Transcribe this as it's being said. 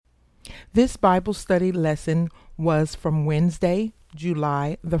This Bible study lesson was from Wednesday,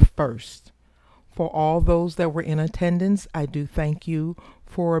 July the 1st. For all those that were in attendance, I do thank you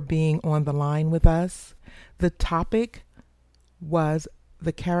for being on the line with us. The topic was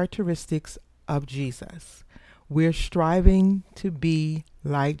the characteristics of Jesus. We're striving to be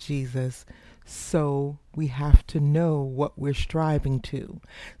like Jesus, so we have to know what we're striving to.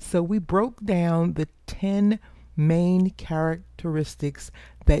 So we broke down the 10 main characteristics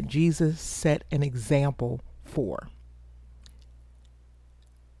that Jesus set an example for.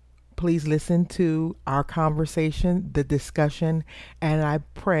 Please listen to our conversation, the discussion, and I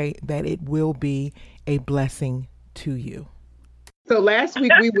pray that it will be a blessing to you. So last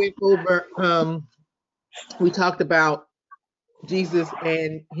week we went over, we talked about Jesus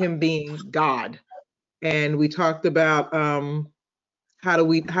and him being God, and we talked about how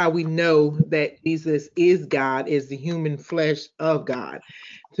we know that Jesus is God, is the human flesh of God.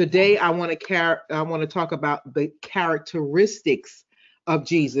 Today I want to talk about the characteristics of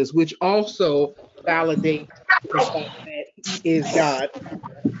Jesus, which also validate the fact that he is God,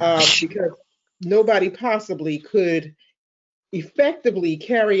 because nobody possibly could effectively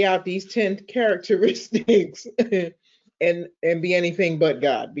carry out these 10 characteristics and be anything but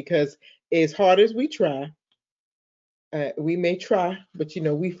God, because as hard as we try, we may try, but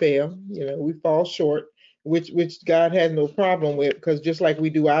we fail. We fall short, which God has no problem with, because just like we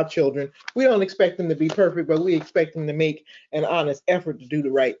do our children, we don't expect them to be perfect, but we expect them to make an honest effort to do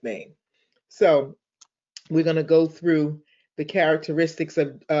the right thing. So we're going to go through the characteristics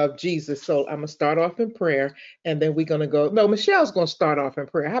of Jesus. So I'm going to start off in prayer, and then we're going to go. No, Michelle's going to start off in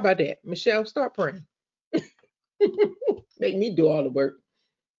prayer. How about that? Michelle, start praying. Make me do all the work.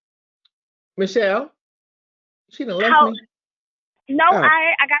 Michelle, she done left Hold, me. no, Oh,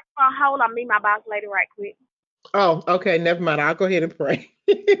 I got you on hold. I'll meet my boss lady right quick. oh, okay. Never mind. I'll go ahead and pray.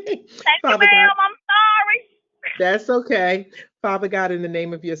 Thank you, Father God, ma'am. I'm sorry. that's okay. Father God, in the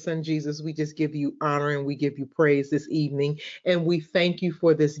name of your son Jesus, we just give you honor and we give you praise this evening. And we thank you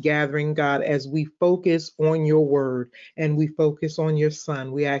for this gathering, God, as we focus on your word and we focus on your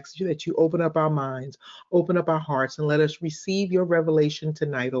son. We ask you that you open up our minds, open up our hearts, and let us receive your revelation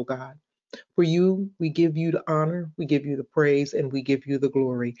tonight, oh God. For you, we give you the honor, we give you the praise, and we give you the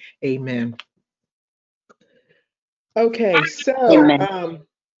glory. Amen. Okay, so Amen.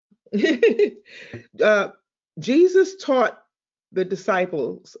 uh, Jesus taught the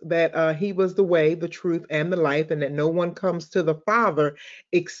disciples that he was the way, the truth, and the life, and that no one comes to the Father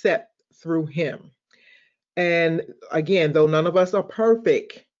except through him. And again, though none of us are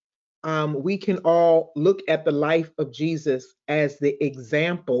perfect, we can all look at the life of Jesus as the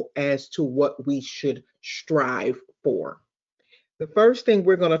example as to what we should strive for. The first thing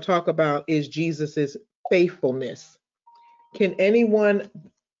we're going to talk about is Jesus's faithfulness. Can anyone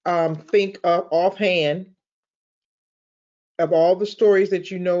think of offhand, of all the stories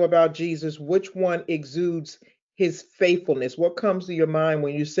that you know about Jesus, which one exudes his faithfulness? What comes to your mind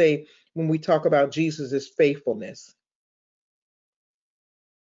when you say, when we talk about Jesus's faithfulness?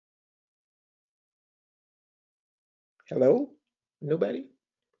 Hello? Nobody?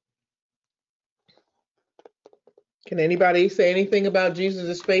 Can anybody say anything about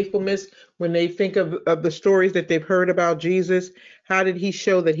Jesus's faithfulness when they think of the stories that they've heard about Jesus? How did he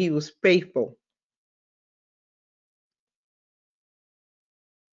show that he was faithful?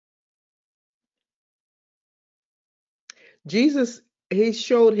 Jesus, he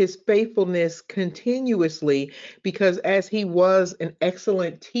showed his faithfulness continuously because as he was an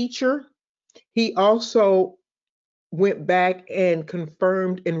excellent teacher, he also went back and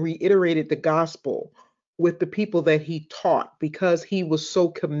confirmed and reiterated the gospel with the people that he taught because he was so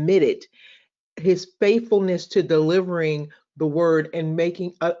committed. His faithfulness to delivering the word and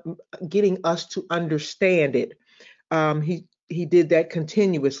getting us to understand it. He did that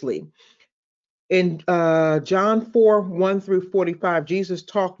continuously. In John 4, 1 through 45, Jesus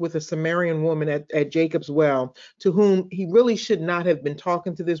talked with a Samaritan woman at Jacob's well, to whom he really should not have been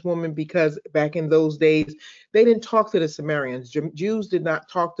talking to this woman, because back in those days, they didn't talk to the Samaritans. Jews did not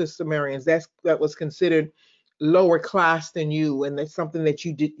talk to Samaritans. That was considered lower class than you, and that's something that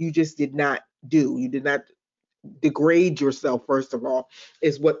you just did not do. You did not degrade yourself, first of all,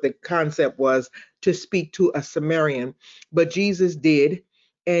 is what the concept was, to speak to a Samaritan. But Jesus did,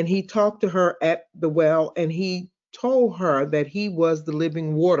 and he talked to her at the well, and he told her that he was the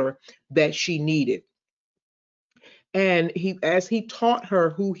living water that she needed. And as he taught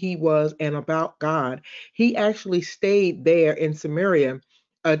her who he was and about God, he actually stayed there in Samaria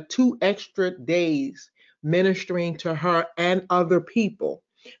 2 extra days ministering to her and other people.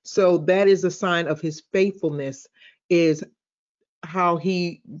 So that is a sign of his faithfulness, is how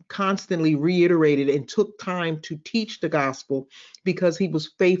he constantly reiterated and took time to teach the gospel because he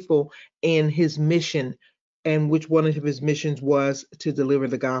was faithful in his mission, and which one of his missions was to deliver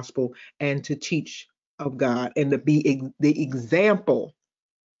the gospel and to teach of God and to be the example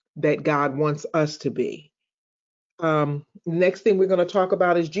that God wants us to be. Next thing we're going to talk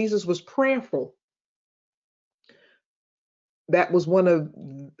about is Jesus was prayerful. That was one of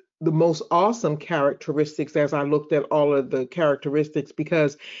the most awesome characteristics as I looked at all of the characteristics,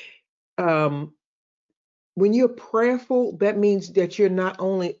 because um, when you're prayerful, that means that you're not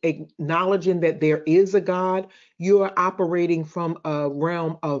only acknowledging that there is a God, you're operating from a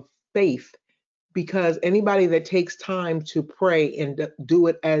realm of faith. Because anybody that takes time to pray and do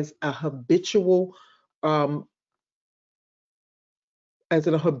it as a habitual, um, what's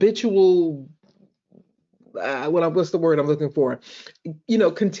the word I'm looking for?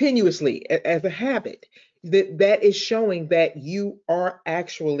 Continuously as a habit, that is showing that you are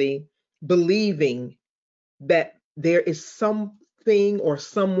actually believing that there is something or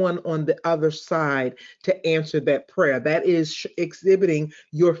someone on the other side to answer that prayer. That is exhibiting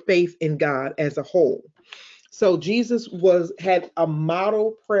your faith in God as a whole. So Jesus had a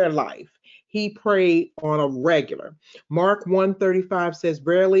model prayer life. He prayed on a regular. Mark 1:35 says,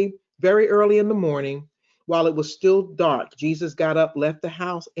 very early in the morning, while it was still dark, Jesus got up, left the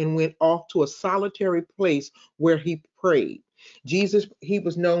house, and went off to a solitary place where he prayed. He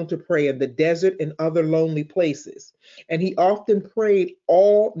was known to pray in the desert and other lonely places, and he often prayed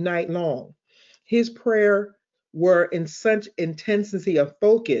all night long. His prayer were in such intensity of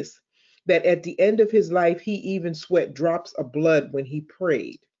focus that at the end of his life, he even sweat drops of blood when he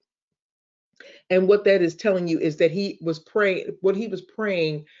prayed. And what that is telling you is that he was praying, what he was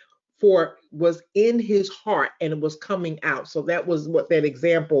praying for was in his heart and it was coming out. So that was what that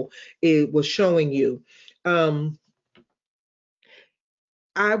example was showing you. When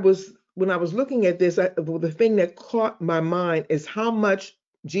I was looking at this, the thing that caught my mind is how much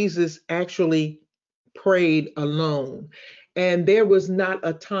Jesus actually prayed alone. And there was not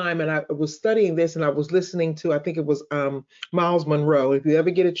a time, and I was studying this and I was listening to, I think it was Miles Monroe. If you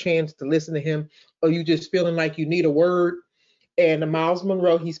ever get a chance to listen to him, or you just feeling like you need a word, and Miles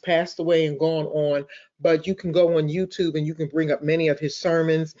Monroe, he's passed away and gone on, but you can go on YouTube and you can bring up many of his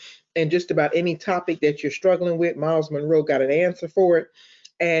sermons, and just about any topic that you're struggling with, Miles Monroe got an answer for it.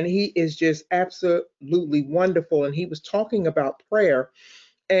 And he is just absolutely wonderful. And he was talking about prayer,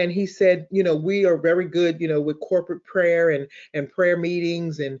 and he said, we are very good, with corporate prayer and prayer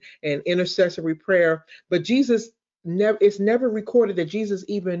meetings and intercessory prayer, but Jesus never, it's never recorded that Jesus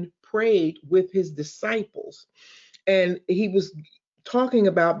even prayed with his disciples. And he was talking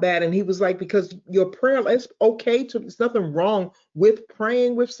about that, and he was like, because your prayer, it's okay to, there's nothing wrong with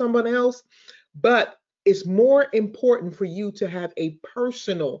praying with someone else, but it's more important for you to have a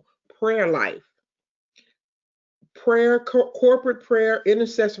personal prayer life. Prayer, corporate prayer,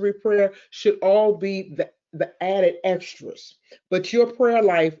 intercessory prayer should all be the added extras. But your prayer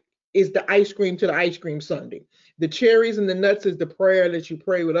life is the ice cream to the ice cream sundae. The cherries and the nuts is the prayer that you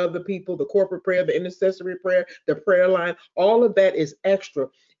pray with other people, the corporate prayer, the intercessory prayer, the prayer line. All of that is extra.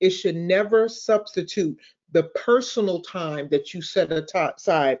 It should never substitute the personal time that you set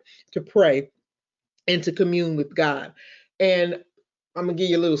aside to pray and to commune with God. And I'm gonna give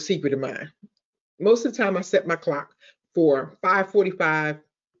you a little secret of mine. Most of the time I set my clock for 5:45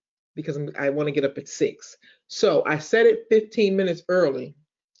 because I want to get up at 6. So I set it 15 minutes early,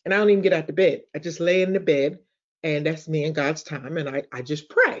 and I don't even get out of bed. I just lay in the bed, and that's me and God's time, and I just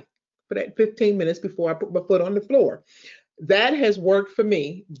pray for that 15 minutes before I put my foot on the floor. That has worked for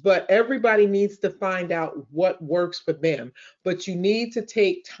me, but everybody needs to find out what works for them. But you need to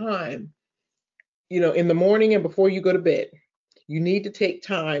take time, in the morning and before you go to bed. You need to take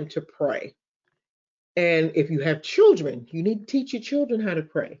time to pray. And if you have children, you need to teach your children how to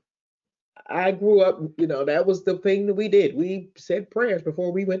pray. I grew up, that was the thing that we did. We said prayers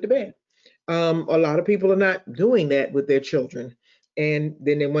before we went to bed. A lot of people are not doing that with their children. And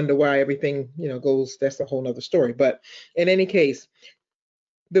then they wonder why everything, goes, that's a whole nother story. But in any case,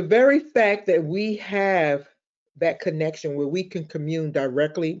 the very fact that we have that connection where we can commune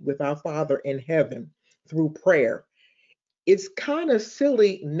directly with our Father in heaven through prayer, it's kind of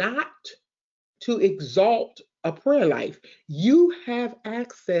silly not to exalt a prayer life. You have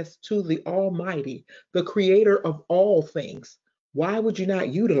access to the Almighty, the creator of all things. Why would you not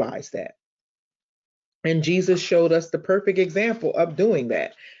utilize that? And Jesus showed us the perfect example of doing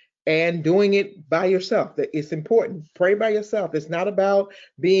that and doing it by yourself. That it's important. Pray by yourself. It's not about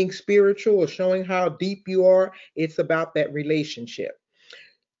being spiritual or showing how deep you are. It's about that relationship.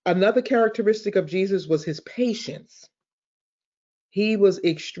 Another characteristic of Jesus was his patience. He was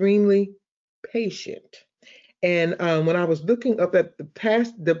extremely patient. And when I was looking up at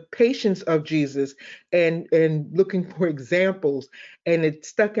the patience of Jesus, and looking for examples, and it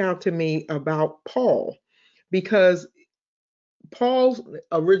stuck out to me about Paul, because Paul's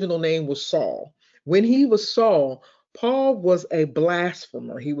original name was Saul. When he was Saul, Paul was a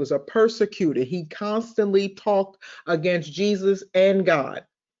blasphemer. He was a persecutor. He constantly talked against Jesus and God.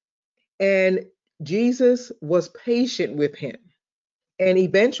 And Jesus was patient with him. And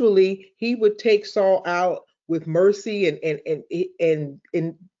eventually he would take Saul out with mercy and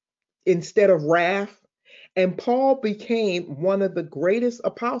instead of wrath. And Paul became one of the greatest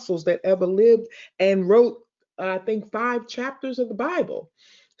apostles that ever lived, and wrote, I think, 5 chapters of the Bible.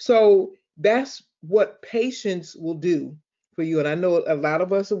 So that's what patience will do for you. And I know a lot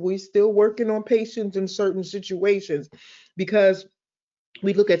of us, we still working on patience in certain situations, because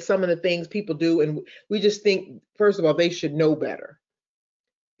we look at some of the things people do and we just think, first of all, they should know better.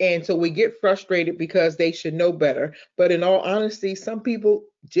 And so we get frustrated because they should know better. But in all honesty, some people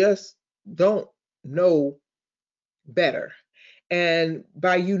just don't know better. And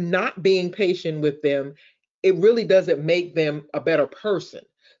by you not being patient with them, it really doesn't make them a better person.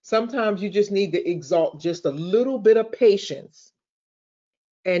 Sometimes you just need to exalt just a little bit of patience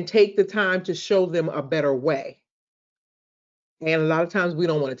and take the time to show them a better way. And a lot of times we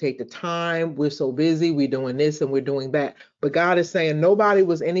don't want to take the time. We're so busy. We're doing this and we're doing that. But God is saying nobody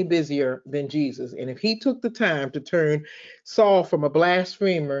was any busier than Jesus. And if he took the time to turn Saul from a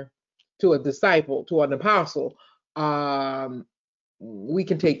blasphemer to a disciple, to an apostle, we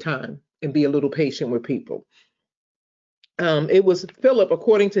can take time and be a little patient with people. It was Philip,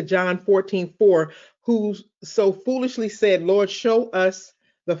 according to John 14:4, who so foolishly said, Lord, show us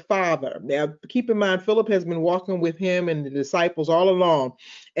the Father. Now, keep in mind, Philip has been walking with him and the disciples all along.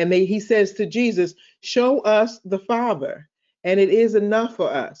 And he says to Jesus, show us the Father, and it is enough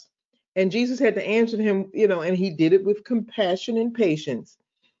for us. And Jesus had to answer him, and he did it with compassion and patience.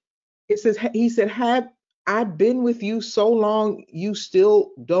 It says, he said, have I been with you so long, you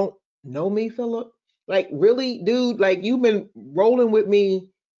still don't know me, Philip? Like, really, dude, like you've been rolling with me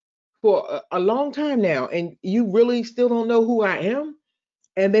for a long time now, and you really still don't know who I am?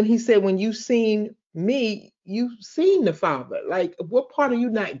 And then he said, when you've seen me, you've seen the Father. Like, what part are you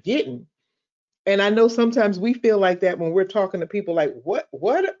not getting? And I know sometimes we feel like that when we're talking to people, like, what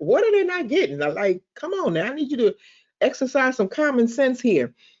are they not getting? Like, come on now, I need you to exercise some common sense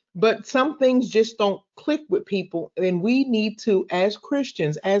here. But some things just don't click with people. And we need to, as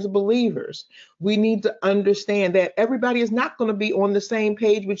Christians, as believers, we need to understand that everybody is not going to be on the same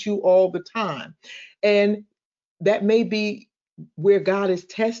page with you all the time. And that may be where God is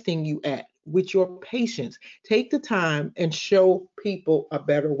testing you at, with your patience. Take the time and show people a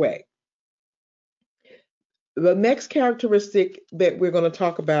better way. The next characteristic that we're going to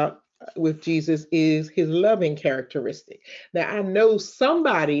talk about with Jesus is his loving characteristic. Now, I know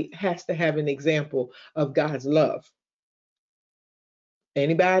somebody has to have an example of God's love.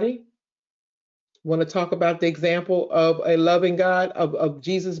 Anybody want to talk about the example of a loving God, of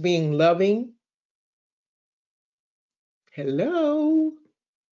Jesus being loving? Hello?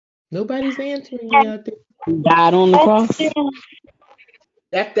 Nobody's answering me And out there. Died on the cross.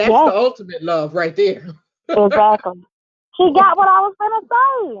 That's yes, the ultimate love right there. exactly. She got what I was gonna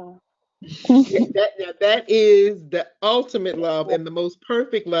That is the ultimate love and the most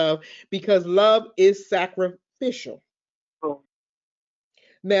perfect love, because love is sacrificial. say.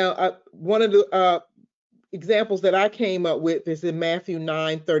 Now, one of the examples that I came up with is in Matthew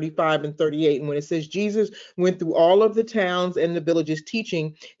 9:35 and 38. And when it says, Jesus went through all of the towns and the villages,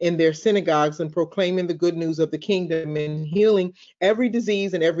 teaching in their synagogues and proclaiming the good news of the kingdom and healing every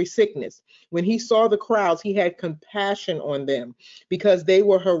disease and every sickness. When he saw the crowds, he had compassion on them because they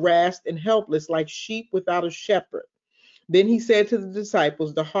were harassed and helpless like sheep without a shepherd. Then he said to the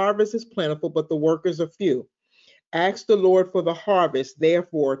disciples, the harvest is plentiful, but the workers are few. Ask the Lord for the harvest,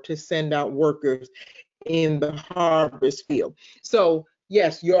 therefore, to send out workers in the harvest field. So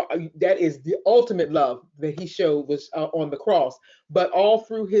yes, that is the ultimate love that he showed was on the cross. But all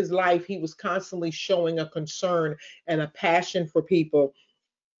through his life, he was constantly showing a concern and a passion for people.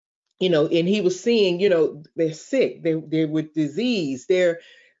 And he was seeing, they're sick, they're with disease, they're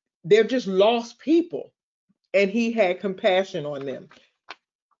just lost people, and he had compassion on them.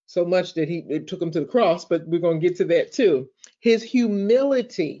 So much that it took him to the cross, but we're going to get to that too. His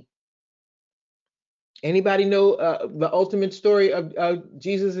humility. Anybody know the ultimate story of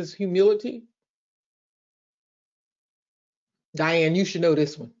Jesus' humility? Diane, you should know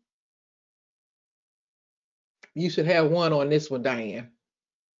this one. You should have one on this one, Diane.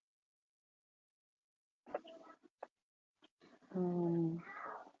 Mm,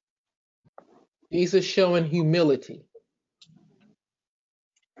 Jesus showing humility.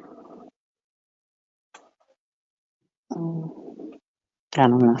 I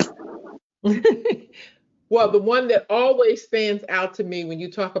don't know. Well, the one that always stands out to me when you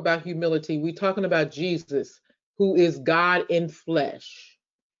talk about humility, we're talking about Jesus, who is God in flesh.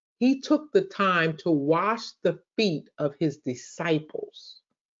 He took the time to wash the feet of his disciples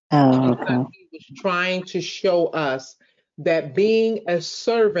Oh, because okay. he was trying to show us that being a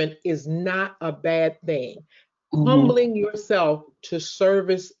servant is not a bad thing. Mm-hmm. Humbling yourself to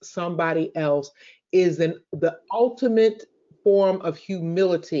service somebody else is the ultimate form of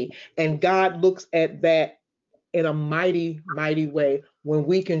humility. And God looks at that in a mighty, mighty way when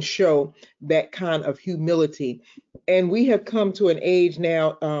we can show that kind of humility. And we have come to an age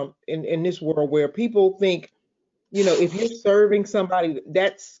now in this world where people think, if you're serving somebody,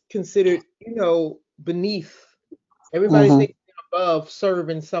 that's considered, beneath. Everybody Mm-hmm. thinks they're above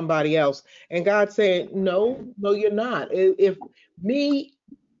serving somebody else. And God said, no, no, you're not. If me,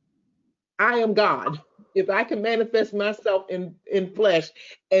 I am God. If I can manifest myself in flesh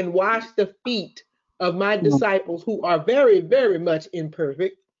and wash the feet of my disciples who are very, very much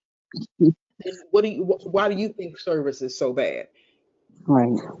imperfect, then why do you think service is so bad?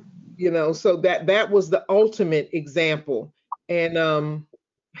 Right. So that was the ultimate example. And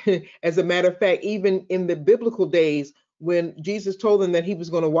as a matter of fact, even in the biblical days, when Jesus told them that he was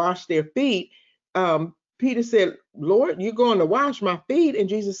going to wash their feet, Peter said, Lord, you're going to wash my feet. And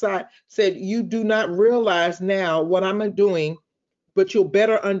Jesus said, you do not realize now what I'm doing, but you'll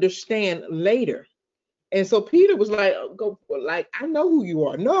better understand later. And so Peter was like, go, like, I know who you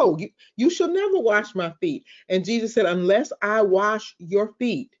are. No, you shall never wash my feet. And Jesus said, unless I wash your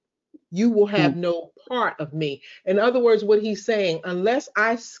feet, you will have no part of me. In other words, what he's saying, unless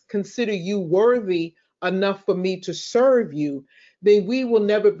I consider you worthy enough for me to serve you, then we will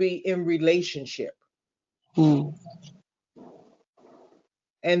never be in relationship. Mm.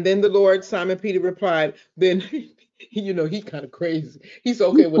 And then the Lord, Simon Peter replied, then, he's kind of crazy. He said,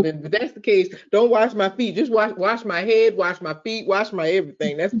 okay, well, then if that's the case, don't wash my feet. Just wash my head, wash my feet, wash my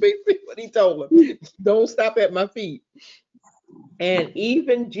everything. That's basically what he told him. Don't stop at my feet. And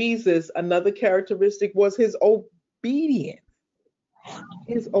even Jesus, another characteristic was his obedience.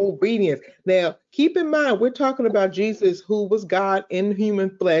 His obedience. Now, keep in mind, we're talking about Jesus, who was God in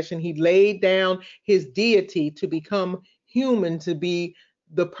human flesh, and he laid down his deity to become human, to be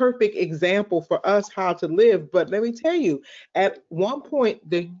the perfect example for us how to live. But let me tell you, at one point,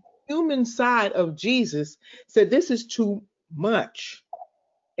 the human side of Jesus said, this is too much.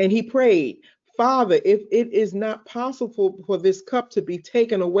 And he prayed, Father, if it is not possible for this cup to be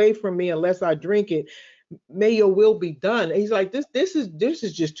taken away from me unless I drink it, may your will be done. And he's like, this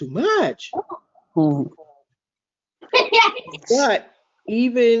is just too much. Mm. But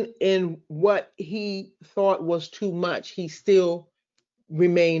even in what he thought was too much, he still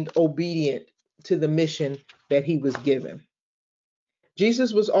remained obedient to the mission that he was given.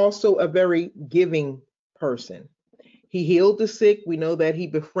 Jesus was also a very giving person. He healed the sick. We know that he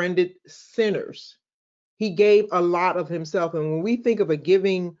befriended sinners. He gave a lot of himself. And when we think of a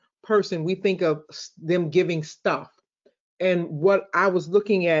giving person, we think of them giving stuff. And what I was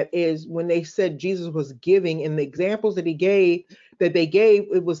looking at is when they said Jesus was giving, and the examples that they gave,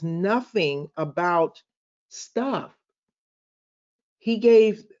 it was nothing about stuff. He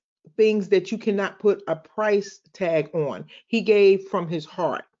gave things that you cannot put a price tag on. He gave from his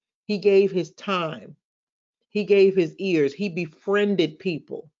heart. He gave his time. He gave his ears. He befriended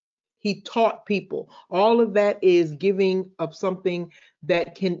people. He taught people. All of that is giving of something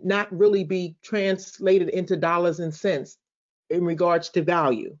that cannot really be translated into dollars and cents in regards to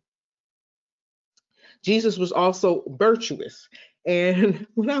value. Jesus was also virtuous. And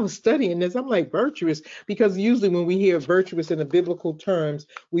when I was studying this, I'm like, virtuous, because usually when we hear virtuous in the biblical terms,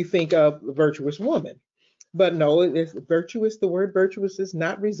 we think of a virtuous woman. But no, it's virtuous. The word virtuous is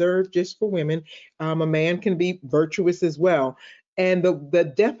not reserved just for women. A man can be virtuous as well. And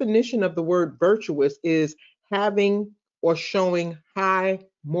the definition of the word virtuous is having or showing high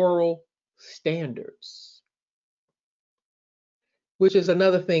moral standards, which is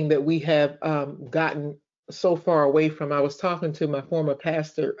another thing that we have gotten so far away from. I was talking to my former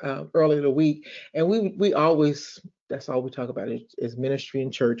pastor earlier in the week, and we always, that's all we talk about is ministry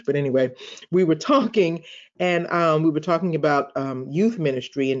and church. But anyway, we were talking, and we were talking about youth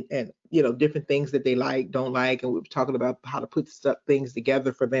ministry and different things that they like, don't like, and we were talking about how to put things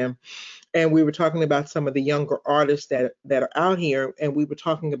together for them. And we were talking about some of the younger artists that are out here, and we were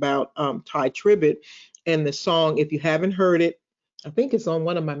talking about Ty Tribbett and the song. If you haven't heard it, I think it's on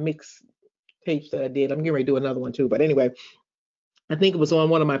one of my mix tapes that I did. I'm getting ready to do another one too. But anyway, I think it was on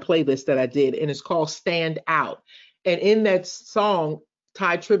one of my playlists that I did, and it's called Stand Out. And in that song,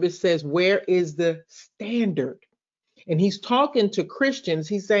 Ty Tribbett says, "Where is the standard?" And he's talking to Christians.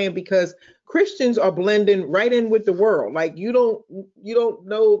 He's saying because Christians are blending right in with the world. Like you don't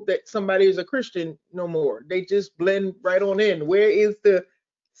know that somebody is a Christian no more. They just blend right on in. Where is the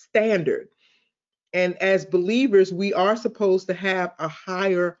standard? And as believers, we are supposed to have a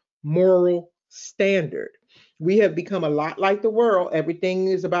higher moral standard. We have become a lot like the world. Everything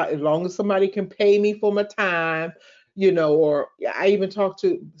is about as long as somebody can pay me for my time, or I even talked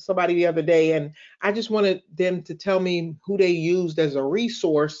to somebody the other day and I just wanted them to tell me who they used as a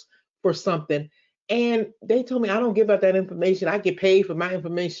resource for something. And they told me, I don't give out that information. I get paid for my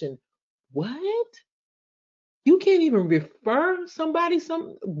information. What? You can't even refer somebody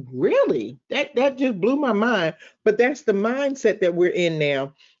some really? That just blew my mind. But that's the mindset that we're in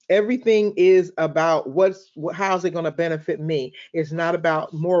now. Everything is about how's it going to benefit me. It's not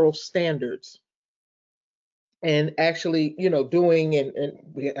about moral standards and actually, doing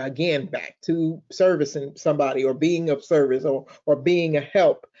again back to servicing somebody or being of service or being a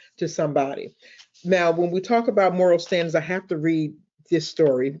help to somebody. Now, when we talk about moral standards, I have to read this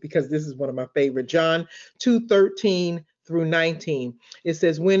story because this is one of my favorite. John 2:13 through 19. It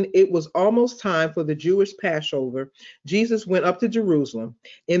says, when it was almost time for the Jewish Passover, Jesus went up to Jerusalem.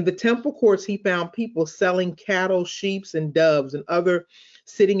 In the temple courts, he found people selling cattle, sheep, and doves, and other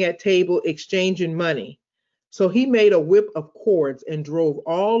sitting at table exchanging money. So he made a whip of cords and drove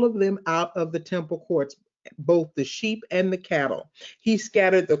all of them out of the temple courts, both the sheep and the cattle. He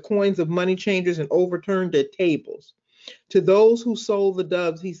scattered the coins of money changers and overturned their tables. To those who sold the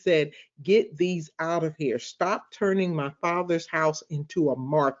doves, he said, "Get these out of here. Stop turning my father's house into a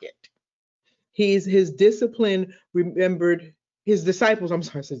market." His discipline remembered. His disciples, I'm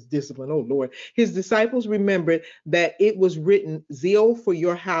sorry, says discipline. Oh Lord. His disciples remembered that it was written, "Zeal for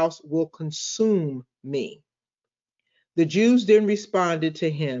your house will consume me." The Jews then responded to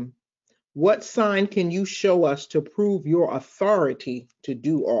him, "What sign can you show us to prove your authority to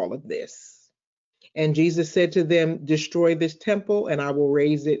do all of this?" And Jesus said to them, "Destroy this temple and I will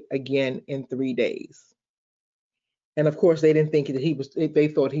raise it again in 3 days." And of course, they didn't think that they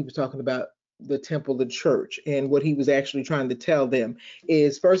thought he was talking about the temple, the church. And what he was actually trying to tell them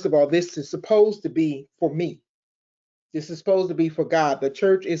is, first of all, this is supposed to be for me. This is supposed to be for God. The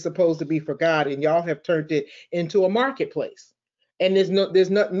church is supposed to be for God, and y'all have turned it into a marketplace. And there's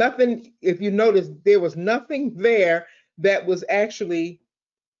nothing. If you notice, there was nothing there that was actually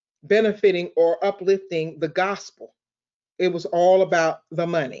benefiting or uplifting the gospel. It was all about the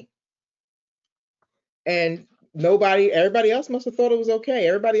money. And everybody else must have thought it was okay.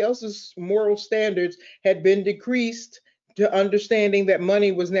 Everybody else's moral standards had been decreased to understanding that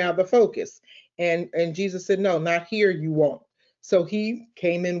money was now the focus. And Jesus said, "No, not here, you won't." So he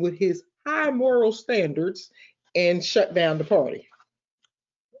came in with his high moral standards and shut down the party,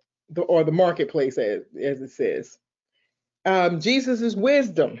 or the marketplace, as it says. Jesus's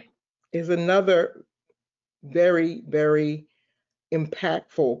wisdom is another very, very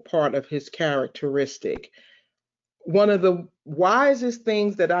impactful part of his characteristic. One of the wisest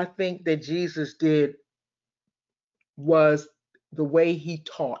things that I think that Jesus did was the way he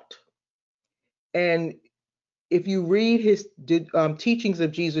taught. And if you read his teachings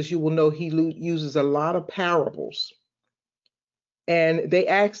of Jesus, you will know he uses a lot of parables. And they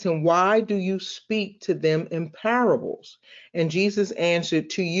asked him, "Why do you speak to them in parables?" And Jesus answered,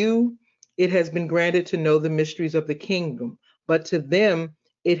 "To you it has been granted to know the mysteries of the kingdom, but to them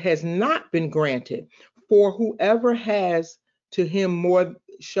it has not been granted. For whoever has, to him more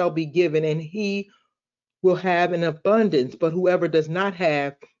shall be given, and he will have an abundance. But whoever does not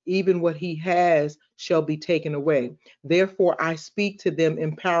have, even what he has shall be taken away. Therefore I speak to them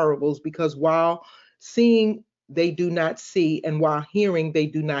in parables, because while seeing they do not see, and while hearing they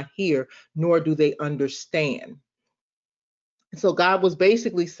do not hear, nor do they understand." So God was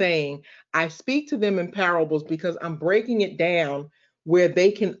basically saying, I speak to them in parables because I'm breaking it down where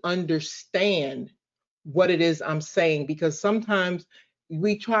they can understand what it is I'm saying. Because sometimes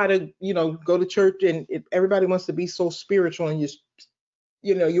we try to, go to church and everybody wants to be so spiritual, and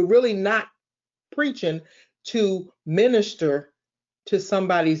you're really not preaching to minister to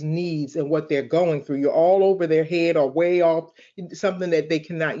somebody's needs and what they're going through. You're all over their head or way off, something that they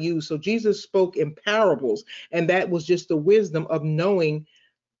cannot use. So Jesus spoke in parables, and that was just the wisdom of knowing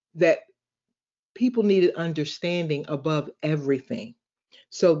that people needed understanding above everything.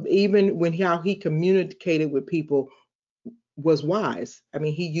 So even how he communicated with people was wise. I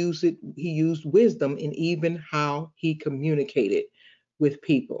mean, he used wisdom in even how he communicated with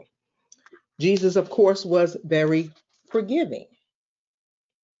people. Jesus, of course, was very forgiving.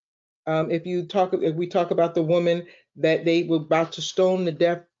 If we talk about the woman that they were about to stone to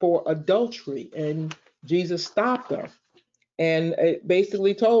death for adultery, and Jesus stopped her and it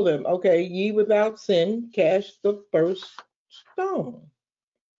basically told them, okay, ye without sin, cast the first stone.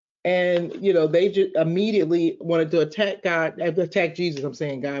 And they just immediately wanted to attack Jesus. I'm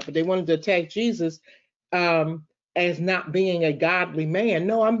saying God, but they wanted to attack Jesus um, as not being a godly man.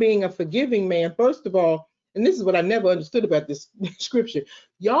 No, I'm being a forgiving man. First of all, and this is what I never understood about this scripture.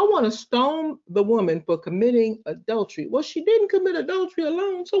 Y'all want to stone the woman for committing adultery. Well, she didn't commit adultery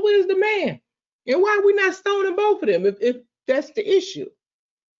alone. So where's the man? And why are we not stoning both of them if that's the issue?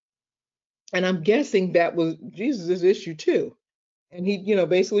 And I'm guessing that was Jesus's issue too. And he,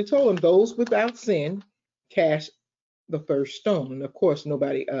 basically told them, those without sin cast the first stone. And of course,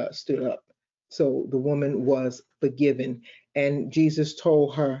 nobody stood up. So the woman was forgiven. And Jesus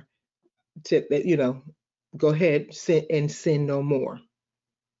told her to, go ahead, sin and sin no more.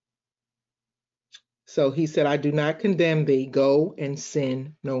 So he said, I do not condemn thee, go and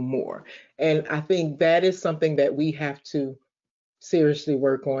sin no more. And I think that is something that we have to seriously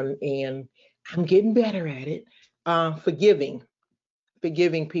work on. And I'm getting better at it.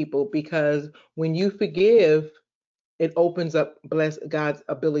 Forgiving people, because when you forgive, it opens up God's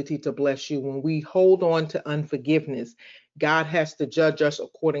ability to bless you. When we hold on to unforgiveness, God has to judge us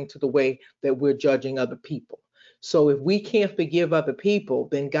according to the way that we're judging other people. So if we can't forgive other people,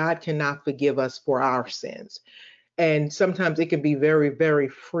 then God cannot forgive us for our sins. And sometimes it can be very, very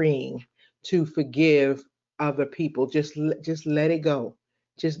freeing to forgive other people. Just let it go.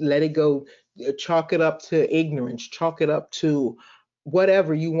 Just let it go. Chalk it up to ignorance. Chalk it up to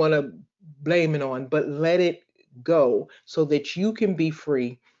whatever you want to blame it on, but let it go so that you can be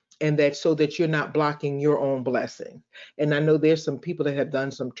free, and that so that you're not blocking your own blessing. And I know there's some people that have done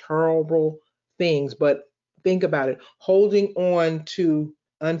some terrible things, but think about it. Holding on to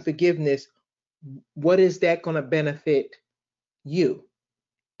unforgiveness, what is that going to benefit you?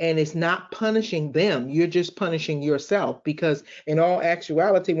 And it's not punishing them. You're just punishing yourself, because in all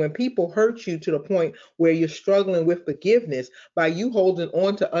actuality, when people hurt you to the point where you're struggling with forgiveness, by you holding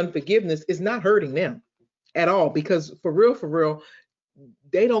on to unforgiveness, it's not hurting them at all, because for real,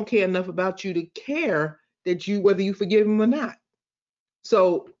 they don't care enough about you to care that whether you forgive them or not.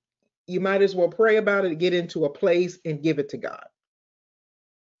 So you might as well pray about it, get into a place and give it to God.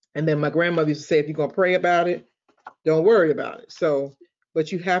 And then my grandmother used to say, if you're going to pray about it, don't worry about it. So,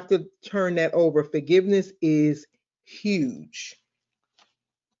 but you have to turn that over. Forgiveness is huge.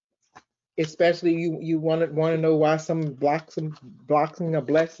 Especially you want to know why some blocking of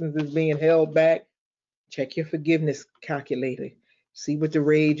blessings is being held back. Check your forgiveness calculator. See what the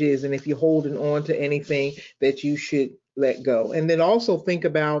rage is, and if you're holding on to anything that you should let go. And then also think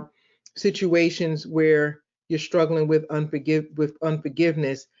about situations where you're struggling with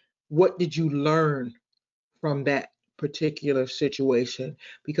unforgiveness. What did you learn from that particular situation?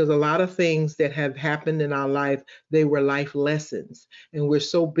 Because a lot of things that have happened in our life, they were life lessons, and we're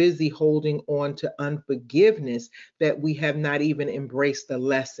so busy holding on to unforgiveness that we have not even embraced the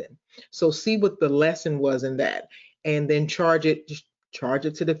lesson. So see what the lesson was in that, and then charge it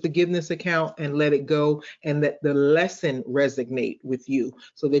to the forgiveness account and let it go, and let the lesson resonate with you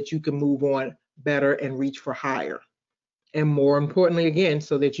so that you can move on better and reach for higher. And more importantly, again,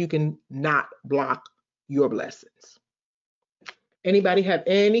 so that you can not block your blessings. Anybody have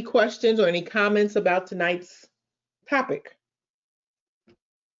any questions or any comments about tonight's topic?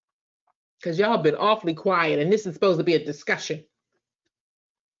 Because y'all have been awfully quiet, and this is supposed to be a discussion.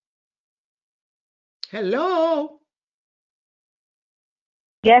 Hello.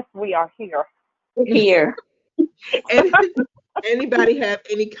 Yes, we are here. Here. Anybody have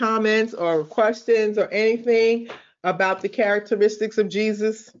any comments or questions or anything about the characteristics of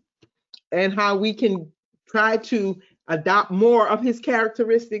Jesus and how we can try to adopt more of his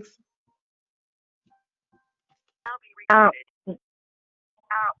characteristics? Oh,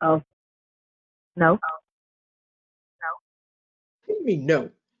 no. What do you mean no?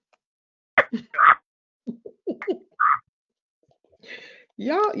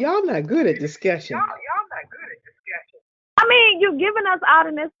 Y'all not good at discussion. I mean, you're giving us all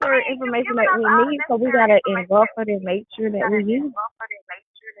the necessary information that we need, so we gotta engulf it and make sure that we use.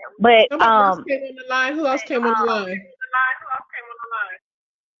 But Somebody else came on the line. Who else came on the line?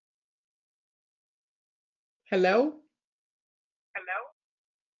 Hello?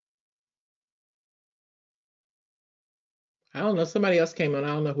 I don't know. Somebody else came on. I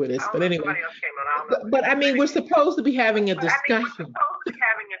don't know who it is. But anyway. But I mean, we're supposed to be having a discussion.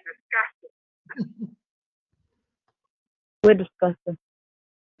 we're discussing.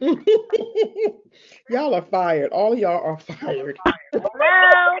 Y'all are fired. All of y'all are fired.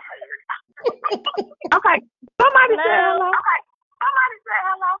 Well, Okay. Somebody say Hello.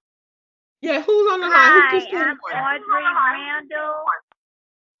 hello. Yeah, who's on the line? Who Hi, just came I'm on? Audrey Randall,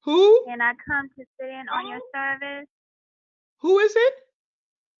 Who? and I come to sit in on your service. Who is it?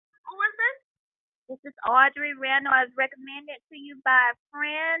 This is Audrey Randall. I was recommended to you by a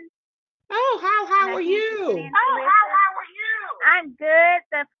friend. Oh, how and I are came to sit you? in to listen. I'm good.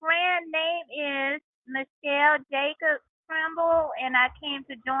 The friend name is Michelle Jacobs Trimble, and I came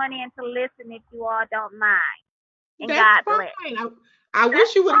to join in to listen if you all don't mind. And That's God bless. fine. I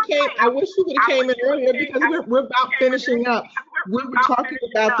wish you would have came. I wish you would have came in earlier because we're about finishing up. We were talking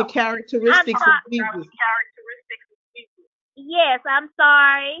about the characteristics of Jesus. Yes, I'm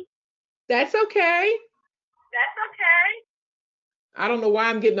sorry. That's okay. I don't know why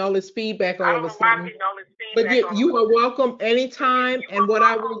I'm getting all this feedback all of a sudden. But you are welcome anytime. And what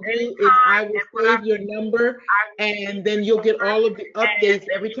I will do is I will save your number, and then you'll get all of the updates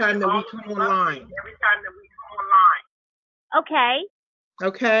every time that we come online. Okay.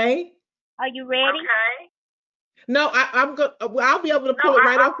 Okay. Are you ready? No, I'm good. I'll be able to pull it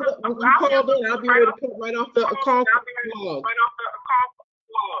right off the. When you called in, I'll be able to pull it right off the call log.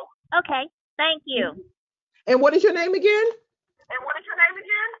 Okay. Thank you. And what is your name again?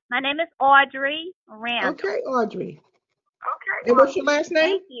 My name is Audrey Randall. Okay, Audrey. And what's your last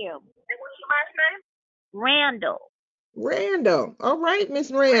name? Thank you. Randall. Randall. All right,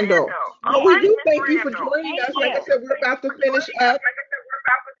 Miss Randall. Well, we do thank you for joining us. Like I said, we're about to finish up.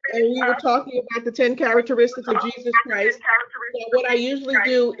 And we were talking about the 10 characteristics of Jesus Christ. So what I usually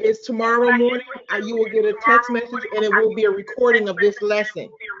do is tomorrow morning, you will get a text message and it will be a recording of this lesson.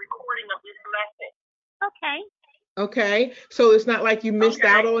 Okay. Okay, so it's not like you missed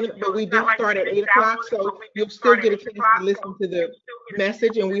out on it, but we do start at 8 o'clock, so you'll still get a chance to listen to the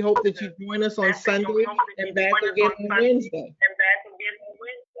message, and we hope that you join us on Sunday and back again on Wednesday.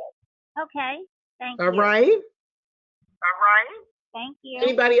 Okay. Thank you. All right. Thank you.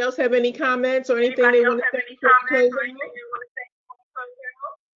 Anybody else have any comments or anything they want to say before we close out?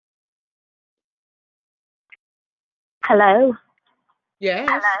 Hello.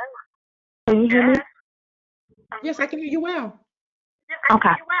 Yes. Can you hear me? Yes, I can hear you well.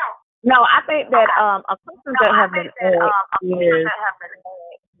 Okay. No, I think that a question that has been asked is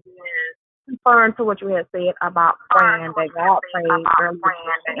referring to what you had said about praying, that God prays early and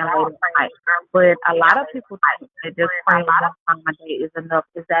late at night. But a lot of people think that just praying one time a day is enough.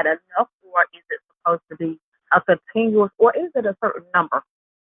 Is that enough, or is it supposed to be a continuous, or is it a certain number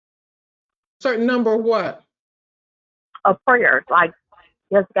Certain number of what? of prayers? Like,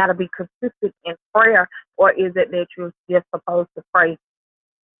 just got to be consistent in prayer, or is it that you're just supposed to pray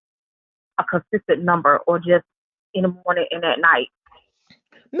a consistent number, or just in the morning and at night?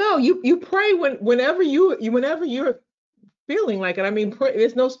 No, you pray whenever you're feeling like it. I mean,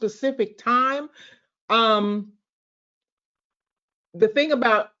 there's no specific time. The thing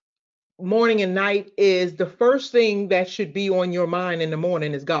about morning and night is the first thing that should be on your mind in the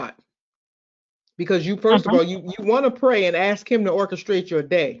morning is God. Because you, first of all, you want to pray and ask him to orchestrate your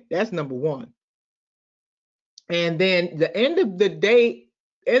day. That's number one. And then the end of the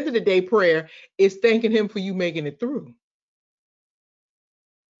day prayer is thanking him for you making it through.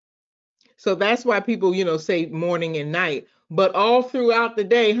 So that's why people, say morning and night. But all throughout the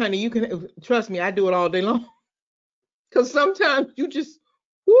day, honey, you can trust me, I do it all day long. Because sometimes you just,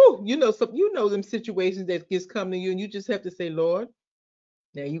 them situations that just come to you, and you just have to say, Lord,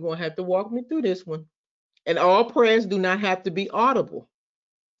 now you're going to have to walk me through this one. And all prayers do not have to be audible.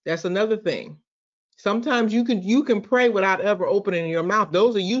 That's another thing. Sometimes you can pray without ever opening your mouth.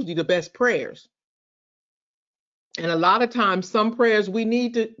 Those are usually the best prayers. And a lot of times, some prayers we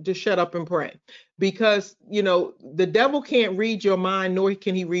need to shut up and pray, because the devil can't read your mind, nor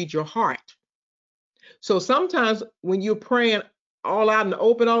can he read your heart. So sometimes when you're praying all out in the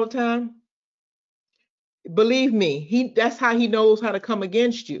open all the time, believe me, that's how he knows how to come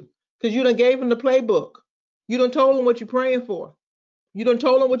against you, because you done gave him the playbook. You done told him what you're praying for. You done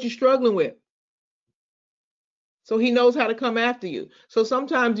told him what you're struggling with. So he knows how to come after you. So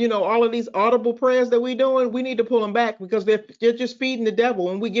sometimes, all of these audible prayers that we're doing, we need to pull them back, because they're just feeding the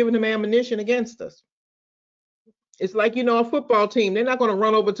devil, and we're giving him ammunition against us. It's like, a football team. They're not going to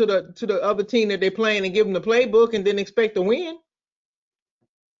run over to the other team that they're playing and give them the playbook and then expect to win.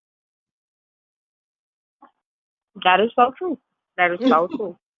 That is so true. That is so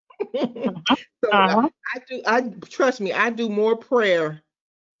true. So I trust me, I do more prayer,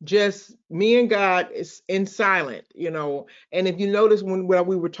 just me and God, is in silent, And if you notice when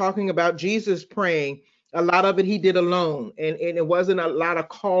we were talking about Jesus praying, A lot of it he did alone, and it wasn't a lot of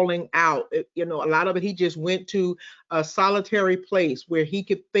calling out. A lot of it he just went to a solitary place where he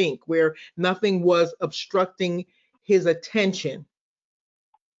could think, where nothing was obstructing his attention,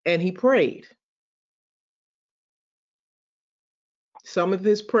 and he prayed. Some of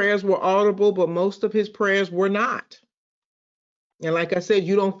his prayers were audible, but most of his prayers were not. And like I said,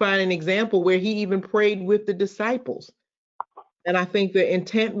 you don't find an example where he even prayed with the disciples. And I think the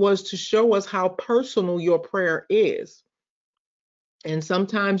intent was to show us how personal your prayer is. And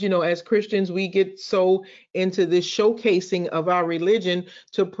sometimes, as Christians, we get so into this showcasing of our religion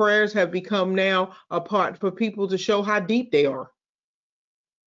to prayers have become now a part for people to show how deep they are.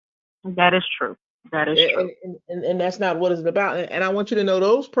 That is true. That is true. And that's not what it's about. And I want you to know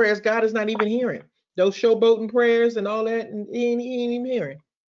those prayers God is not even hearing. Those showboating prayers and all that, and he ain't even hearing.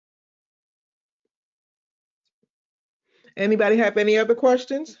 Anybody have any other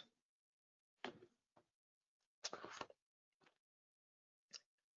questions?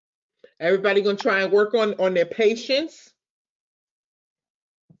 Everybody gonna try and work on their patience?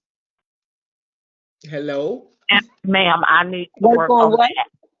 Hello? Yes, ma'am, I need to work on what? that.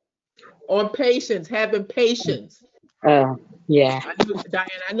 On patience, having patience. Yeah. Diane,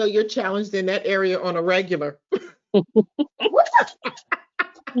 I know you're challenged in that area on a regular. I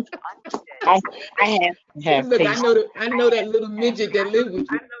have to have Look, patience. I know that little midget that lives with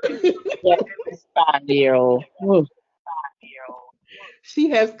you. Yeah, this 5-year-old. Ooh. She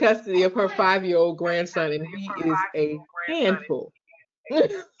has custody of her 5-year-old grandson, and he is a handful.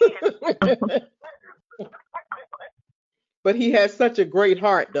 But he has such a great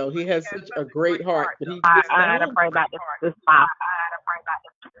heart, though. He has such a great heart. But he just I had to pray about this mouth.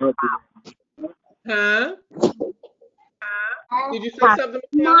 Huh? Did you say something,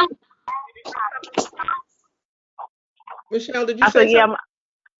 Michelle? Michelle, did you say something? Yeah.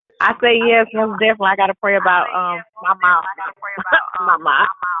 I say yes, most definitely. I got to pray about my mouth. My mouth.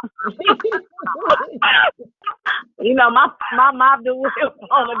 My mouth do what it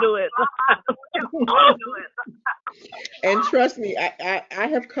want to do it. And trust me, I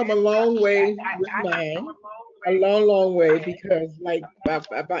have come a long way with mine. A long way, because like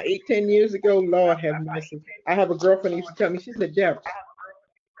about 8-10 years ago, Lord have mercy, I have a girlfriend who used to tell me, she said, Deb,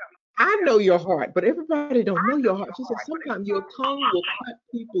 I know your heart, but everybody don't know your heart. She said, sometimes your tongue will cut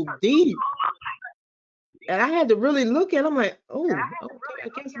people deep. And I had to really look at it. I'm like, oh, okay, I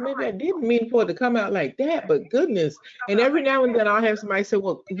guess maybe I didn't mean for it to come out like that, but goodness. And every now and then I'll have somebody say,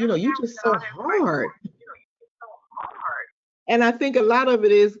 well, you just so hard. And I think a lot of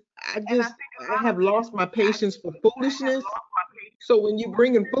it is I have lost my patience for foolishness. So when you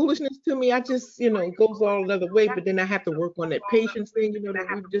bring in foolishness to me, I just, it goes all another way. But then I have to work on that patience thing, that we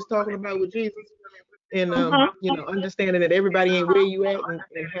were just talking about with Jesus. And, understanding that everybody ain't where you at, and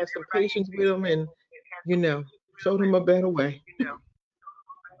have some patience with them, and, show them a better way.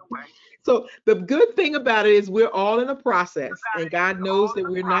 So the good thing about it is we're all in a process, and God knows that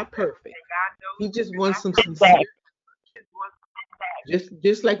we're not perfect. He just wants some sincerity.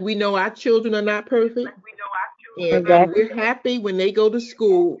 Just like we know our children are not perfect. And we're happy when they go to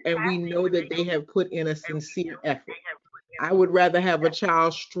school and we know that they have put in a sincere effort. I would rather have a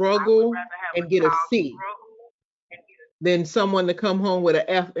child struggle and get a C than someone to come home with an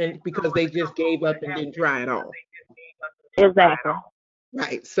F because they just gave up and didn't try at all. Exactly.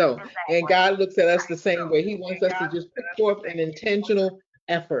 Right. So, and God looks at us the same way. He wants us to just put forth an intentional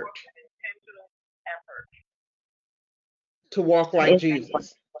effort to walk like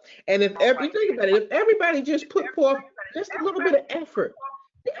Jesus. And if think about it, if everybody just put forth just a little bit of effort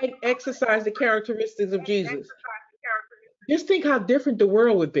to exercise the characteristics of Jesus, just think how different the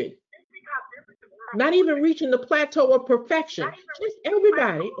world would be. Not even reaching the plateau of perfection. Just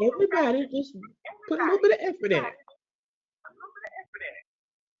everybody just put a little bit of effort in it.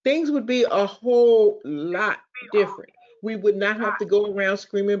 Things would be a whole lot different. We would not have to go around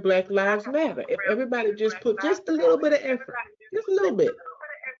screaming Black Lives Matter if everybody just put just a little bit of effort, just a little bit.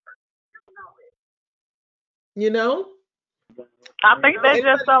 I think they're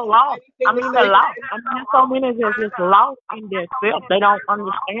just so lost. I mean, they're lost. I mean, so many of them just lost in themselves. They don't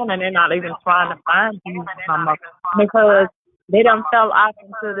understand, and they're not even trying to find Jesus because they don't fell off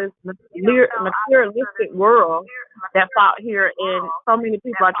into this materialistic world that's out here, and so many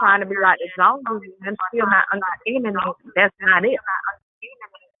people are trying to be like the Joneses and still not understanding that that's not it.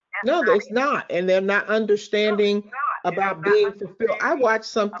 No, it's not, and they're not understanding about being fulfilled. I watched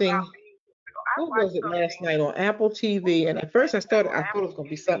something. What was it last night on Apple TV? And at first I thought it was going to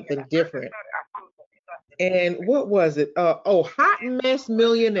be something different. And what was it? Hot Mess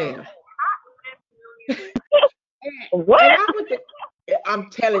Millionaire. What? I'm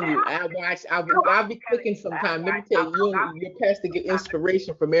telling you, I'll be cooking sometime. Let me tell you, your pastor get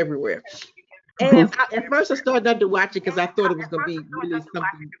inspiration from everywhere. And at first I started not to watch it because I thought it was going to be really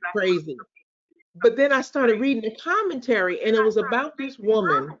something crazy. But then I started reading the commentary, and it was about this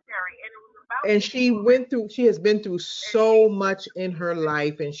woman, and she has been through so much in her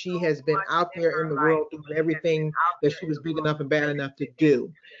life, and she has been out there in the world doing everything that she was big enough and bad enough to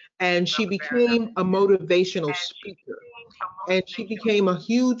do. And she became a motivational speaker, and she became a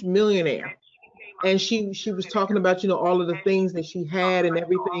huge millionaire. And she was talking about, all of the things that she had and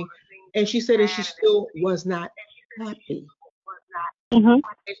everything. And she said, and she still was not happy. Mm-hmm. And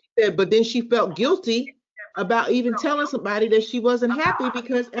she said, but then she felt guilty about even telling somebody that she wasn't happy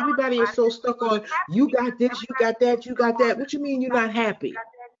because everybody is so stuck on, you got this, you got that, you got that. What you mean you're not happy?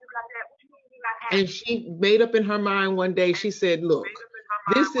 And she made up in her mind one day, she said, look,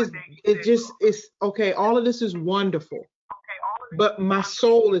 it's okay. All of this is wonderful, but my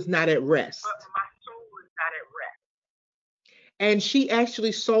soul is not at rest. And she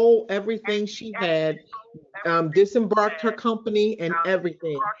actually sold everything she had, disembarked her company and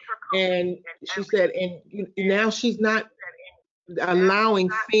everything. And she said, and now she's not allowing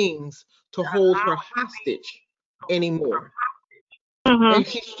things to hold her hostage anymore. Mm-hmm. And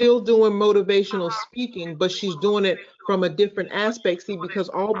she's still doing motivational speaking, but she's doing it from a different aspect. See, because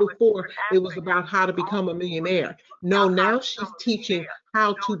all before it was about how to become a millionaire. No, now she's teaching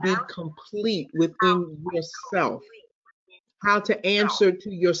how to be complete within yourself, how to answer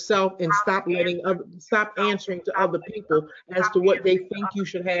to yourself and stop answering to other people as to what they think you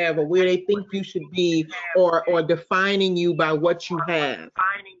should have or where they think you should be, or defining you by what you have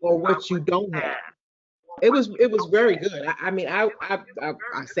or what you don't have. It was very good. I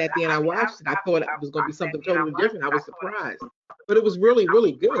sat there and I watched it. I thought it was going to be something totally different. I was surprised, but it was really,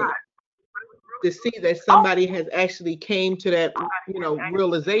 really good to see that somebody has actually came to that,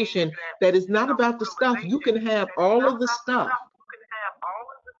 realization that it's not about the stuff. You can have all of the stuff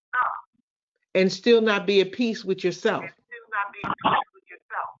and still not be at peace with yourself.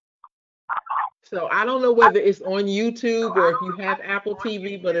 So I don't know whether it's on YouTube or if you have Apple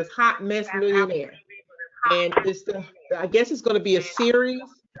TV, but it's Hot Mess Millionaire. And I guess it's going to be a series,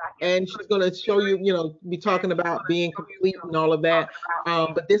 and she's going to show you, be talking about being complete and all of that.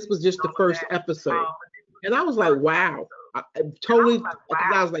 But this was just the first episode. And I was like, wow. I totally,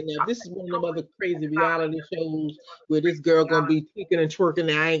 because I was like, now this is one of them other crazy reality shows where this girl going to be tweaking and twerking,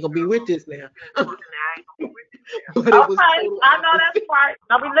 and I ain't going to be with this now. But it was totally I know that's right.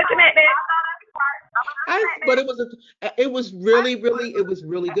 I'll be looking at that. but it was really, really, it was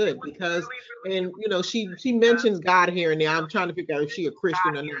really good because, and she mentions God here and there. I'm trying to figure out if she a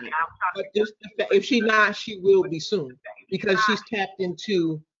Christian or not. But just if she not, she will be soon because she's tapped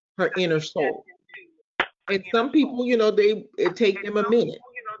into her inner soul. And some people, it take them a minute,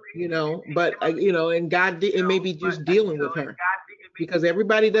 but and God did, it may be just dealing with her because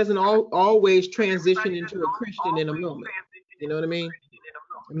everybody doesn't always transition into a Christian in a moment. You know what I mean?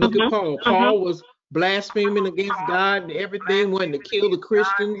 Look at Paul. Paul was blaspheming against God and everything, wanting to kill the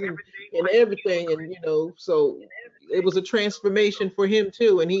Christians and everything. And, so it was a transformation for him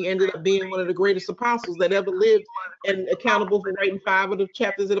too. And he ended up being one of the greatest apostles that ever lived and accountable for writing 5 of the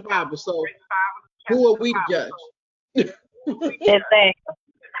chapters of the Bible. So who are we to judge? Exactly.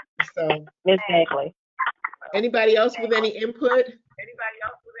 So exactly. Anybody else with any input?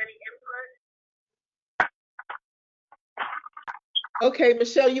 Okay,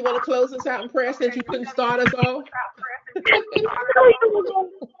 Michelle, you want to close us out in prayer since you couldn't start us off?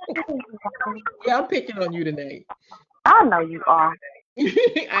 Yeah, I'm picking on you tonight. I know you are.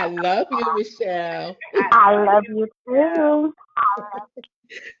 I love you, Michelle. I love you too.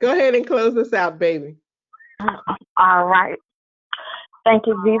 Go ahead and close us out, baby. All right. Thank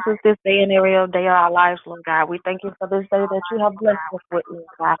you, Jesus, this day and every day of our lives, Lord God. We thank you for this day that you have blessed us with, Lord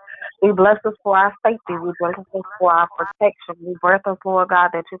God. We bless us for our safety. We bless us for our protection. We bless us, Lord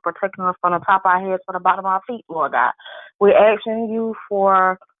God, that you're protecting us from the top of our heads to the bottom of our feet, Lord God. We're asking you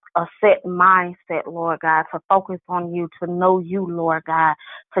for a set mindset, Lord God, to focus on you, to know you, Lord God,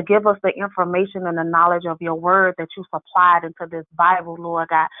 to give us the information and the knowledge of your word that you supplied into this Bible, Lord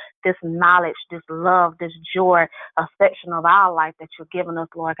God, this knowledge, this love, this joy, a section of our life that you're giving us,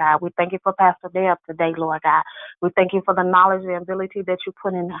 Lord God. We thank you for Pastor Deb today, Lord God. We thank you for the knowledge and ability that you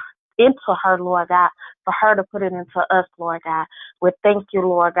put in into her, Lord God, for her to put it into us, Lord God. We thank you,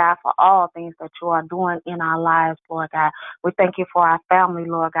 Lord God, for all things that you are doing in our lives, Lord God. We thank you for our family,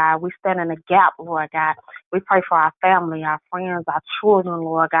 Lord God. We stand in the gap, Lord God. We pray for our family, our friends, our children,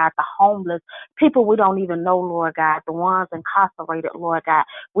 Lord God, the homeless, people we don't even know, Lord God, the ones incarcerated, Lord God.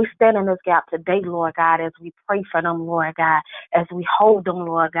 We stand in this gap today, Lord God, as we pray for them, Lord God, as we hold them,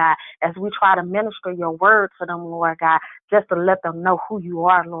 Lord God, as we try to minister your word to them, Lord God, just to let them know who you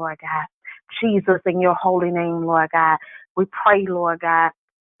are, Lord God. Jesus, in your holy name, Lord God, we pray, Lord God,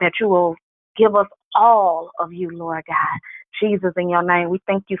 that you will give us all of you, Lord God. Jesus, in your name, we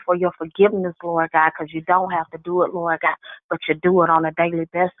thank you for your forgiveness, Lord God, because you don't have to do it, Lord God, but you do it on a daily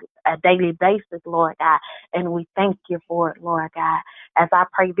basis, Lord God. And we thank you for it, Lord God. As I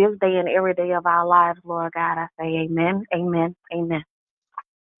pray this day and every day of our lives, Lord God, I say amen, amen, amen.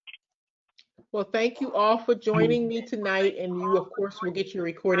 Well, thank you all for joining me tonight. And you, of course, will get your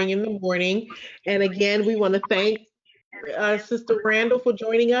recording in the morning. And again, we want to thank Sister Randall for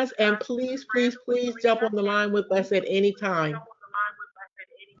joining us. And please, please, please jump on the line with us at any time.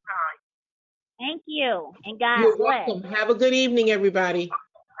 Thank you, and God You're bless. welcome. Have a good evening, everybody.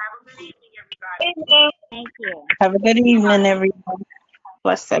 Thank you. Have a good evening, everyone.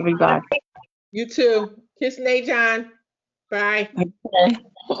 Bless everybody. You too. Kiss Nate John. Bye. Okay.